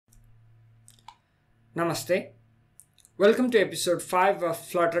Namaste. Welcome to episode 5 of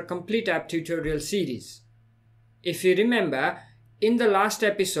Flutter Complete App tutorial series. If you remember, in the last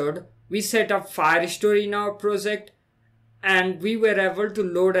episode, we set up Firestore in our project and we were able to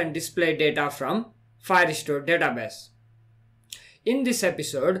load and display data from Firestore database. In this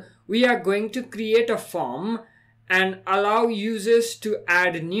episode, we are going to create a form and allow users to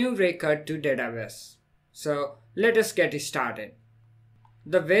add new record to database. So let us get started.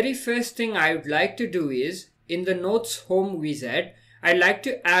 The very first thing I would like to do is, in the Notes Home wizard, I'd like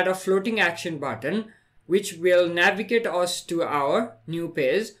to add a floating action button which will navigate us to our new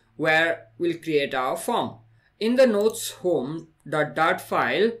page where we'll create our form. In the Notes Home .dart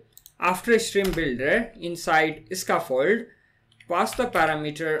file, after stream builder, inside scaffold, pass the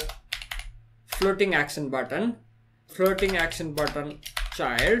parameter floating action button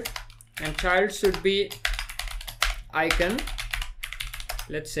child, and child should be icon.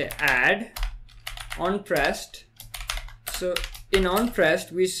 Let's say add on pressed. So in on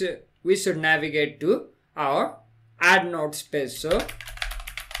pressed we should navigate to our add nodes page. So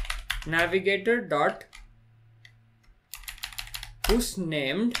navigator dot push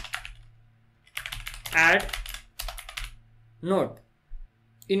named add node.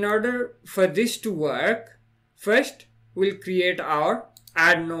 In order for this to work, first we'll create our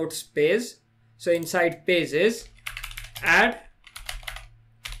add nodes page. So inside pages, add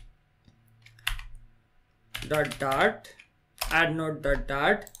 .dart add node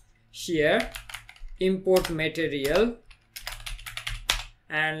 .dart, here import material,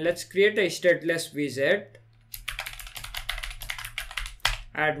 and let's create a stateless wizard,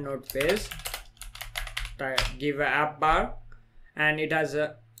 add node page, give a app bar, and it has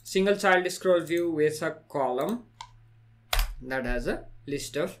a single child scroll view with a column that has a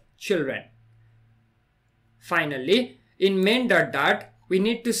list of children. Finally, in main.dart we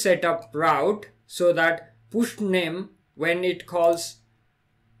need to set up route so that push name, when it calls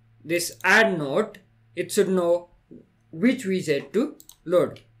this add node, it should know which wizard to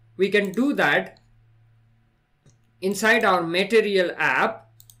load. We can do that inside our material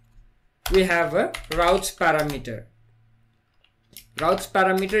app. We have a routes parameter. Routes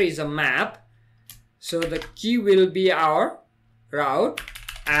parameter is a map, so the key will be our route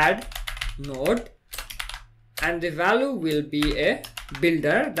add node, and the value will be a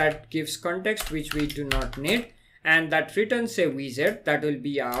builder that gives context which we do not need, and that returns a wizard that will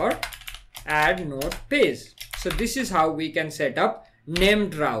be our add node page. So this is how we can set up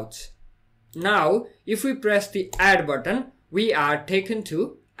named routes. Now if we press the add button, we are taken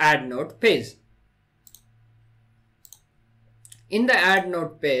to add node page. In the add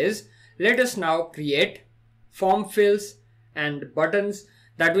node page, let us now create form fields and buttons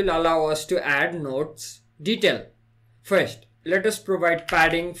that will allow us to add nodes detail. First, let us provide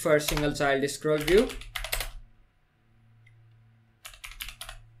padding for single child scroll view.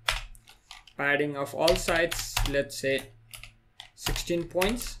 Padding of all sides, let's say 16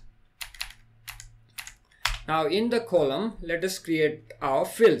 points. Now in the column, let us create our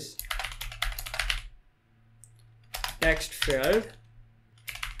fields. Text field,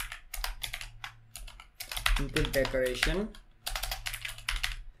 input decoration,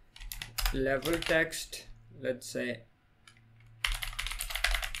 level text, let's say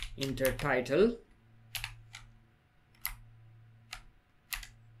enter title,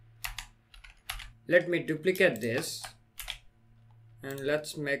 let me duplicate this and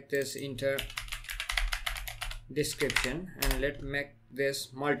let's make this enter description, and let's make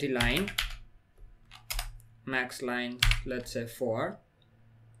this multi-line, max line, let's say 4.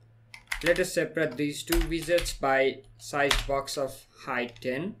 Let us separate these two widgets by size box of height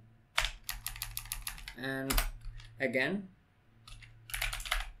 10, and again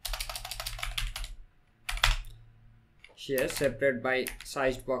here separate by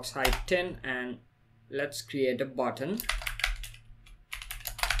sized box height 10, and let's create a button,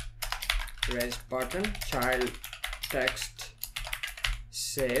 raised button, child text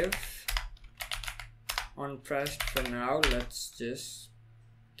save on pressed. For now let's just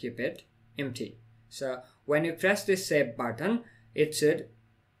keep it empty. So when you press this save button, it should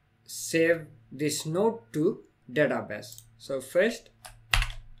save this node to database. So first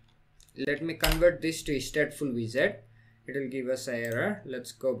let me convert this to a stateful wizard. It will give us an error.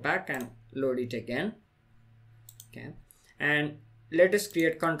 Let's go back and load it again. Okay, and let us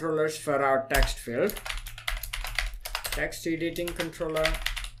create controllers for our text field. Text editing controller,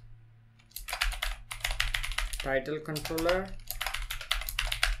 title controller,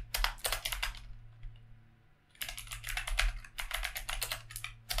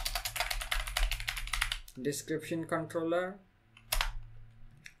 description controller,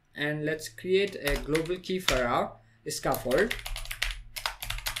 and let's create a global key for our scaffold.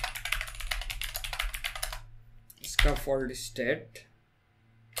 Scaffold state.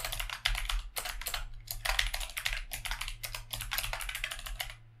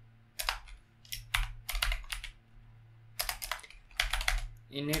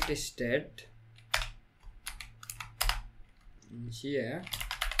 Init state. Here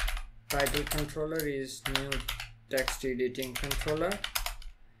title controller is new text editing controller,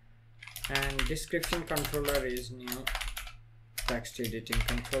 and description controller is new text editing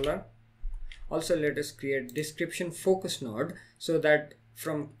controller. Also, let us create description focus node so that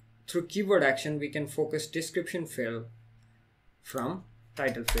through keyboard action we can focus description field from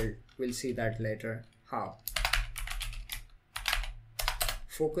title field. We'll see that later how.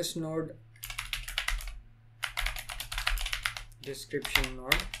 Focus node, description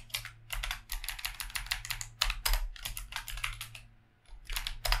node,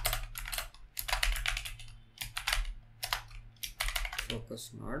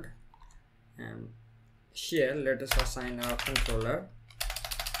 focus node, and here let us assign our controller,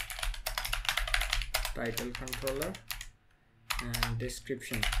 title controller, and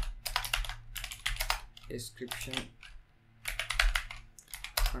description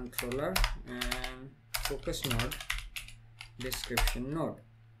controller, and focus node, description node.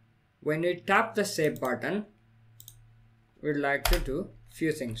 When we tap the save button, we'd like to do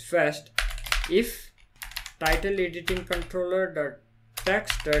few things. First, if title editing controller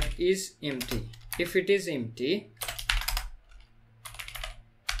text is empty, if it is empty,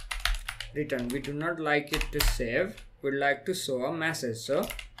 return. We do not like it to save, we'd like to show a message. So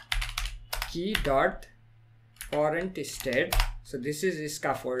key dot current state, so this is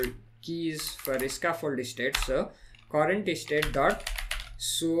scaffold, key is for scaffold state, so current state dot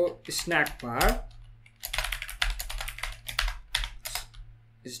show snack bar,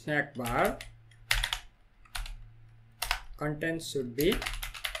 content should be,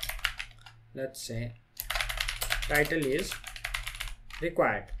 let's say title is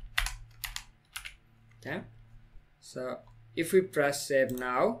required. Okay, so if we press save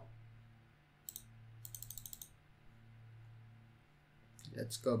now,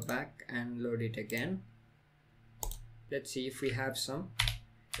 let's go back and load it again. Let's see if we have some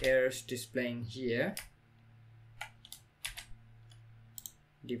errors displaying here.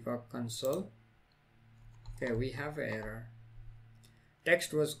 Debug console. Okay, we have an error.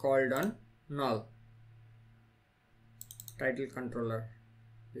 Text was called on null. Title controller.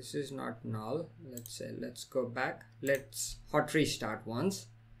 This is not null. Let's go back. Let's hot restart once.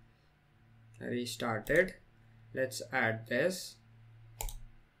 Restarted. Let's add this.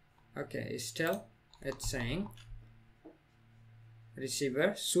 Okay, still it's saying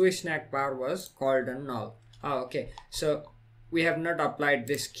receiver show snack bar was called on null. Okay, so we have not applied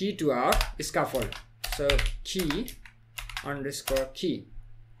this key to our scaffold. So key underscore key.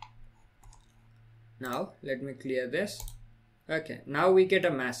 Now let me clear this. Okay, now we get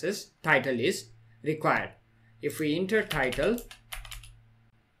a message title is required. If we enter title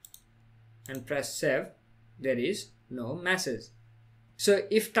and press save, there is no message. So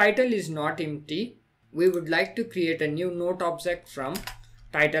if title is not empty, we would like to create a new note object from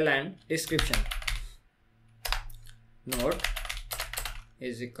title and description. Note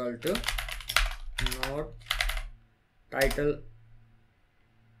is equal to note title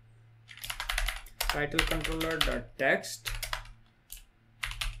controller dot text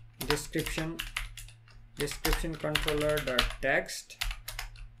description controller dot text,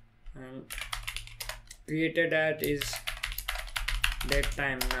 and created at is date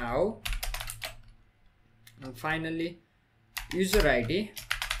time now, and finally user ID,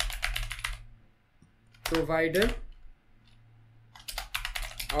 provider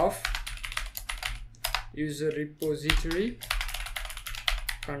of user repository,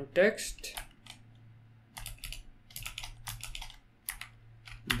 context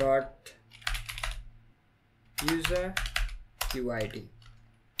dot user UID.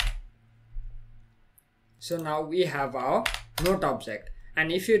 So now we have our note object,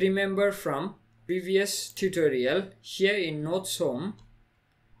 and if you remember from previous tutorial, here in notes home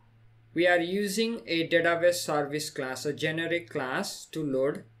we are using a database service class, a generic class, to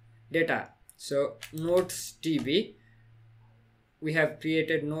load data. So notes DB, we have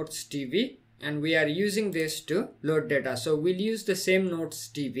created notes DB and we are using this to load data. So we'll use the same notes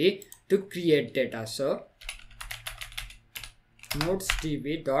DB to create data. So notes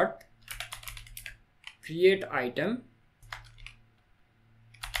DB dot create item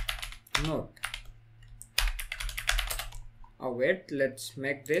note. Oh wait, let's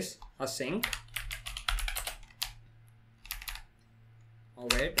make this async.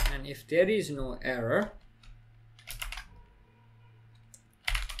 wait, and if there is no error,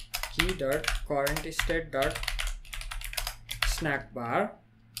 key.currentState.snackbar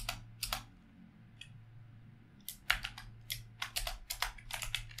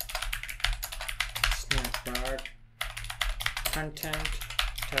content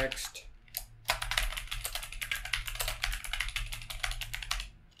text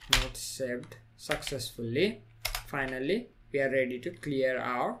not saved successfully. Finally, we are ready to clear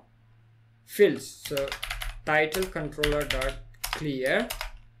our fields. So title controller dot clear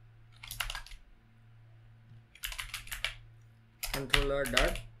controller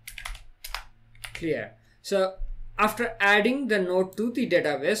dot clear. So after adding the node to the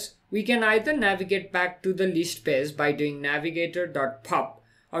database, we can either navigate back to the list page by doing navigator.pop,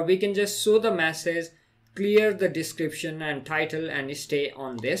 or we can just show the message, clear the description and title, and stay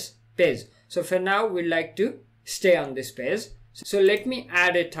on this page. So for now, we'd like to stay on this page. So let me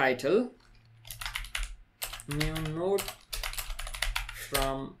add a title, new node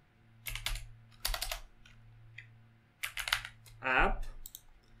from app,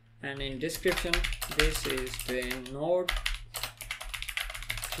 and in description, this is the node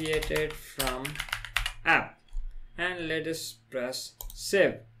created from app, and let us press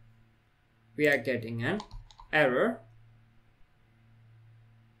save. We are getting an error.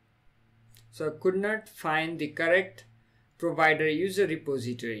 So could not find the correct provider user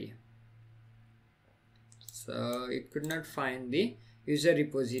repository. So it could not find the user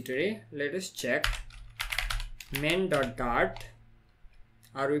repository. Let us check main.dart.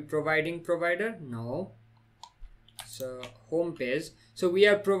 Are we providing provider? No. So home page. So we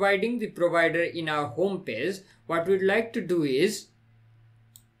are providing the provider in our home page. What we'd like to do is,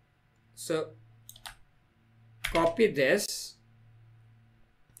 so copy this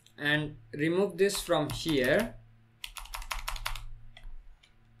and remove this from here.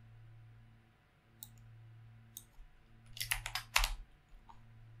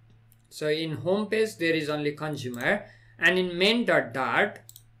 So in home page there is only consumer, and in main.dart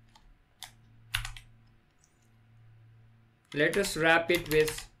let us wrap it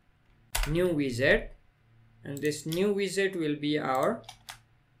with new widget, and this new widget will be our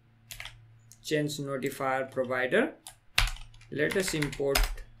change notifier provider. Let us import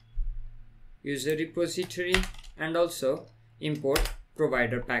user repository and also import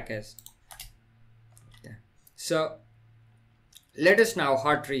provider package. Okay. So let us now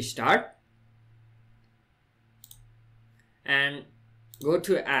hot restart and go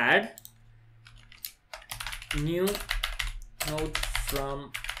to add new node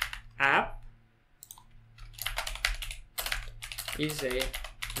from app is a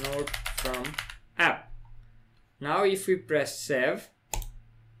node from app. Now if we press save,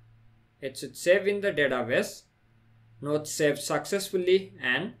 it should save in the database. Node saved successfully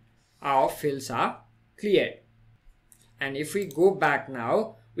and our fields are cleared. And if we go back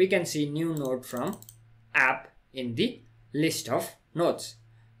now, we can see new node from app in the list of nodes.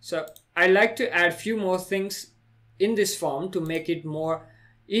 So I like to add few more things in this form to make it more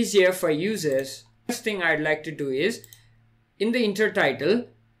easier for users. First thing I'd like to do is, in the intertitle,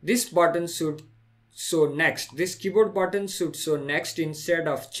 this button should show next. This keyboard button should show next instead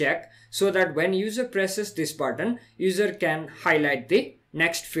of check, so that when user presses this button, user can highlight the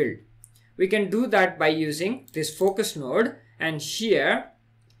next field. We can do that by using this focus node, and here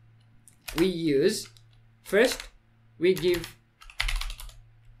we use, first we give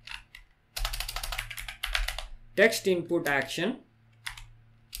text input action,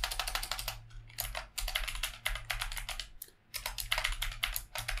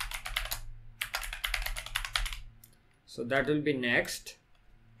 so that will be next,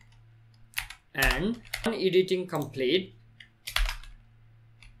 and on editing complete.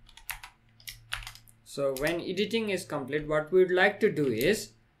 So when editing is complete, what we would like to do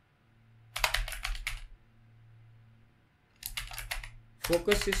is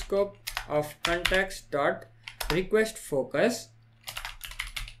focus scope of context dot request focus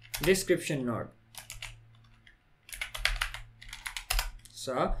description node.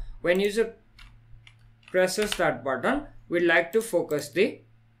 So when user presses that button, we'd like to focus the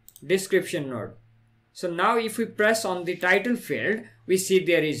description node. So now if we press on the title field, we see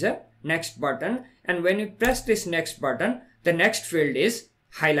there is a next button, and when we press this next button, the next field is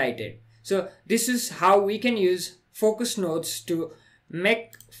highlighted. So this is how we can use focus nodes to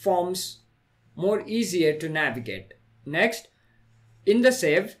make forms more easier to navigate. Next, in the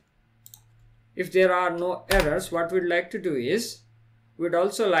save, if there are no errors, what we'd like to do is, we'd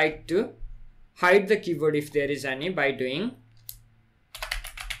also like to hide the keyboard if there is any by doing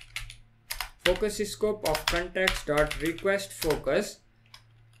focus scope of context dot request focus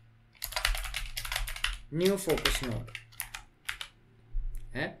new focus node.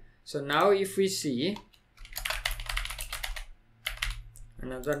 So now if we see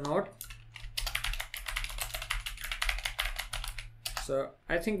another node, so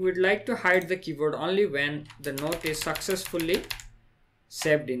I think we'd like to hide the keyboard only when the note is successfully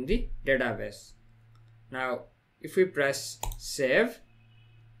saved in the database. Now if we press save,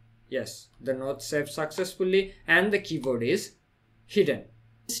 yes, the note saved successfully and the keyboard is hidden.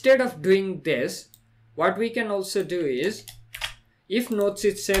 Instead of doing this, what we can also do is, if notes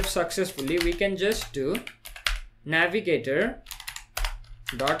is saved successfully, we can just do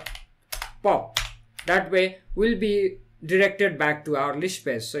navigator.pop. That way we'll be directed back to our list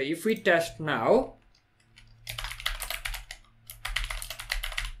page. So if we test now,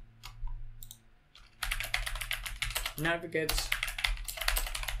 navigates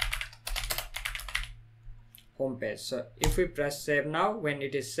home page. So if we press save now, when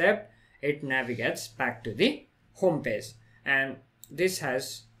it is saved, it navigates back to the home page, and this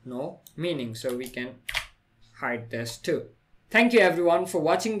has no meaning, so we can hide this too. Thank you everyone for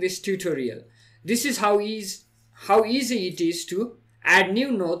watching this tutorial. This is how easy it is to add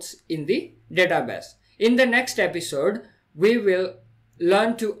new notes in the database. In the next episode, we will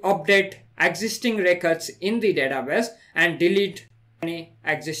learn to update existing records in the database and delete any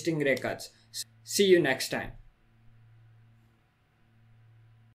existing records. See you next time.